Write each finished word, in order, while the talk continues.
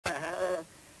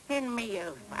in me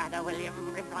youth, Father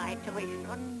William replied to his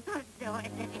son. Do it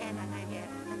again and again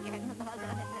and again.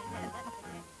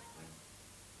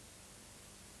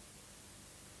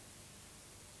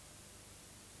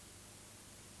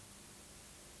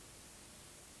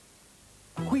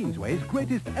 Queensway's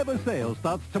greatest ever sale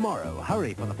starts tomorrow.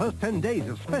 Hurry for the first 10 days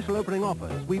of special opening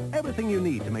offers. We've everything you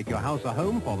need to make your house a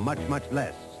home for much, much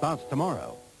less. Starts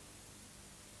tomorrow.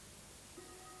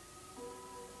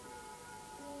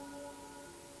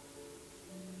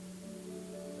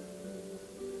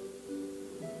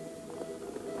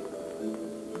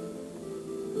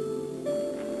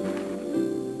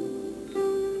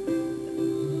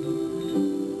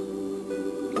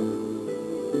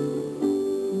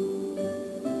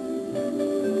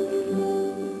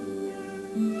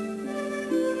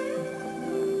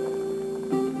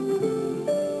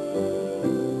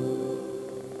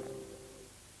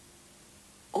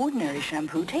 Ordinary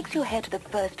shampoo takes your hair to the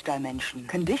first dimension.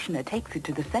 Conditioner takes it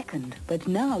to the second. But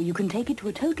now you can take it to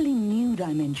a totally new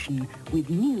dimension with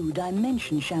new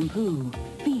Dimension shampoo.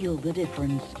 Feel the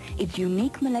difference. Its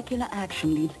unique molecular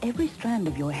action leaves every strand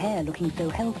of your hair looking so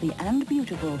healthy and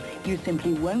beautiful, you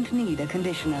simply won't need a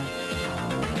conditioner.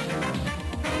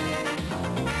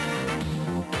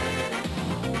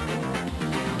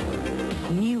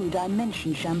 New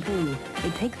Dimension shampoo.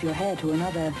 It takes your hair to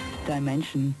another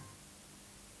dimension.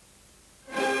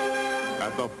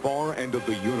 At the far end of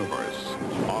the universe,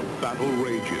 a battle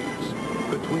rages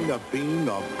between a being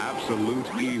of absolute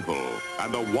evil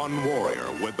and the one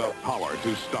warrior with the power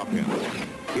to stop him.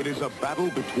 It is a battle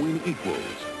between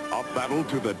equals, a battle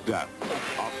to the death,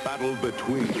 a battle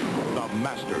between the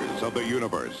masters of the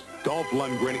universe. Dolph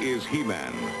Lundgren is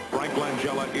He-Man. Frank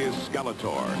Langella is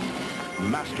Skeletor.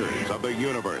 Masters of the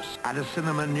universe. At a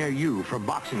cinema near you for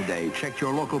Boxing Day. Check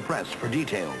your local press for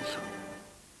details.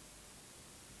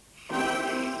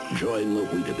 Join the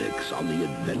Weetabix on the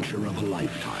adventure of a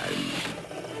lifetime.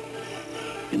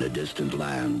 In a distant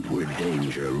land where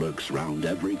danger lurks round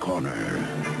every corner.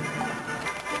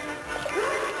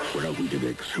 Where a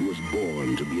Weetabix who was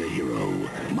born to be a hero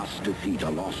must defeat a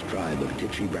lost tribe of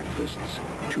titchy breakfasts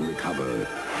to recover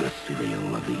the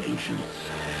cereal of the ancients.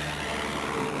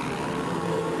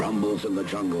 Rumbles in the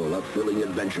Jungle, a thrilling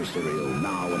adventure serial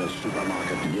now in a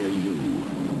supermarket near you.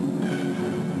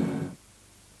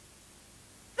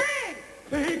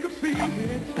 Think of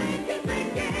C-Vit. Think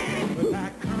it.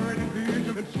 Like current and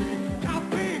Beechams sweet. Now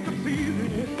think of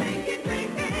C-Vit. Think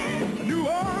it. New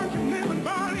orange and lemon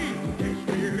barley. It's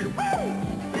really woo.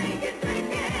 Think it.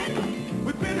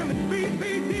 With vitamin B, C,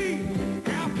 D,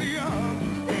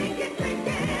 calcium. Think it.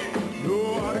 No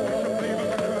artificial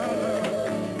flavors or colors.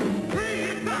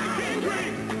 Drink like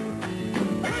drink.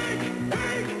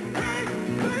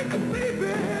 Think of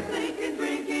C-Vit. Think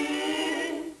it.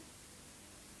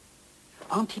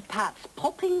 Auntie Pat's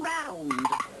popping round.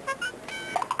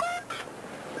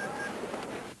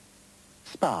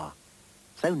 Spar.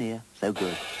 So near, so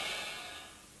good.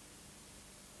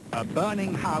 A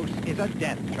burning house is a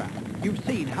death trap. You've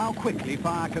seen how quickly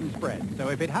fire can spread. So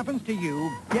if it happens to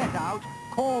you, get out,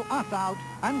 call us out,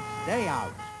 and stay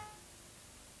out.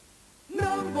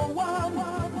 Number one.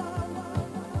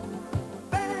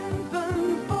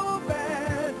 Bensons for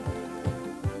bed.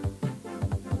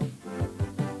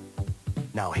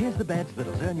 Now here's the beds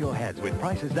that'll turn your heads with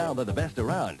prices down they're the best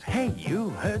around. Hey, you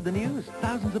heard the news?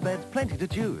 Thousands of beds, plenty to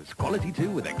choose. Quality too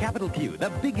with a capital Q, the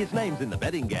biggest names in the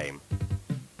bedding game.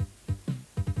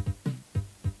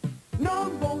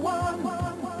 Number one.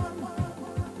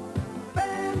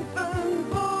 Bensons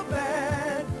for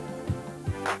bed.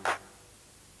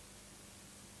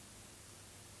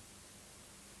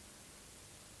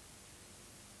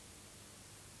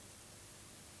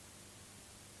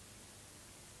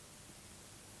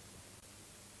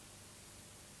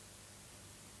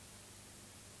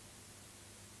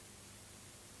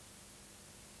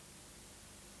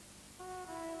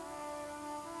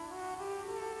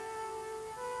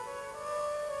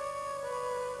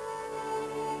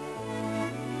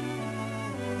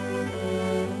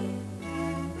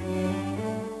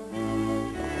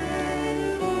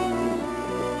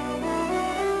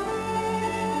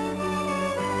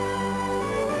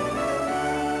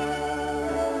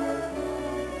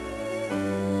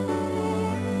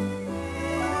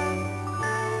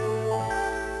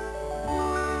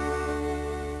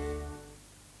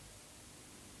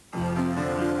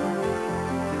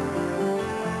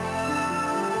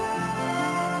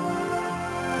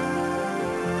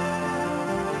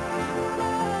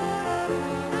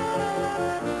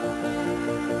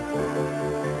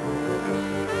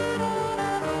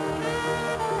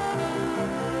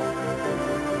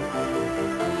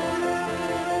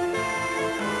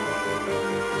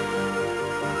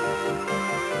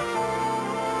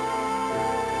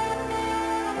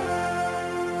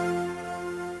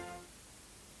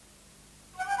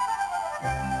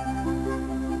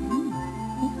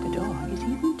 it's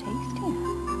even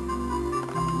tastier.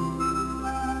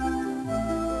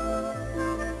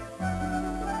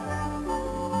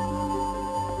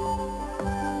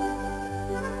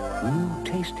 New,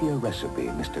 tastier recipe,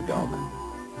 Mr. Dog.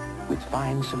 With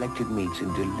fine selected meats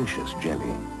in delicious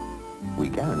jelly. We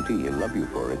guarantee he'll love you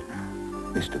for it.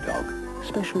 Mr. Dog,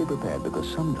 specially prepared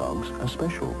because some dogs are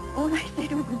special. All I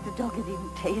said was that the dog is even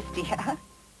tastier.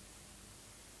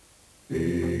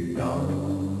 Big dog.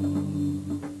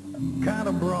 Kind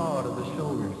of broad at the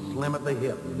shoulders, slim at the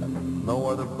hip. No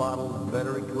other bottle is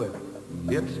better equipped.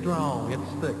 It's strong,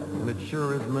 it's thick, and it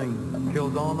sure is mean.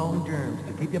 Kills all known germs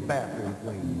to keep your bathroom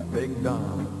clean. Big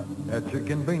Dom. At your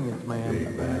convenience, man.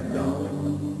 Big bad dog.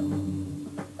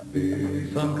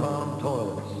 Big some call them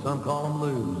toilets, some call them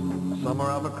lubes. Some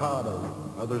are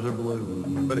avocado, others are blue.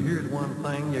 But here's one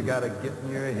thing you gotta get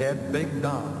in your head. Big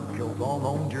Dom. Kills all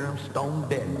known germs stone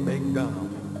dead. Big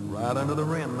Dom. Right under the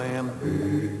rim, man.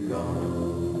 Big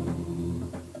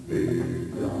Dom.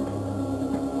 Big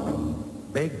Dom.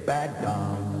 Big bad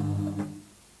Dom.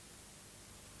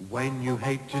 When you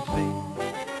hate to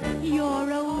see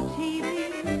Your old TV,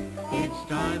 it's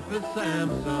time for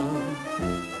Samsung.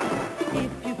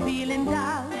 if you're feeling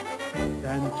down,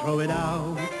 Then throw it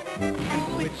out.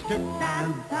 switch to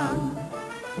Samsung.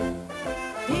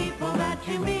 People that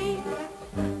you meet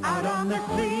out on the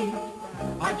street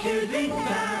are choosing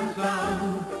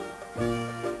Samsung.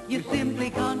 You simply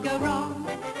can't go wrong,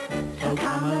 so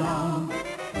come along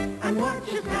and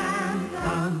watch your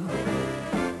Samsung.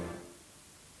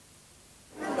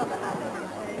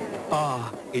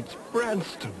 Ah, it's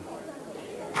Branston.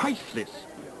 Priceless.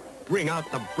 Bring out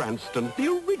the Branston, the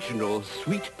original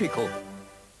sweet pickle.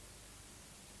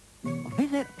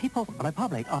 Visit People's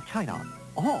Republic of China.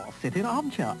 Or sit in an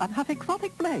armchair and have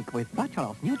exotic break with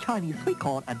Batchelors' new Chinese sweet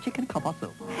corn and chicken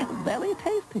cup-a-Soup. Very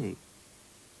tasty.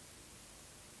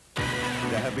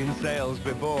 There have been sales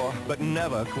before, but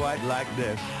never quite like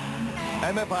this.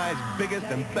 MFI's biggest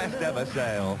and best ever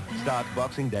sale starts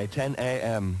Boxing Day, 10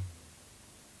 a.m.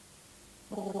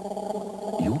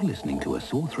 You're listening to a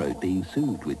sore throat being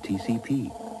soothed with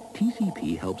TCP.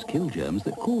 TCP helps kill germs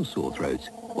that cause sore throats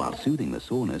while soothing the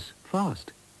soreness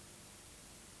fast.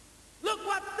 Look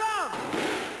what's done!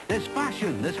 There's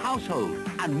fashion, there's household,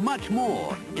 and much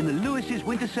more in the Lewis's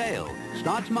Winter Sale.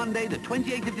 Starts Monday, the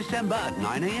 28th of December at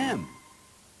 9 a.m.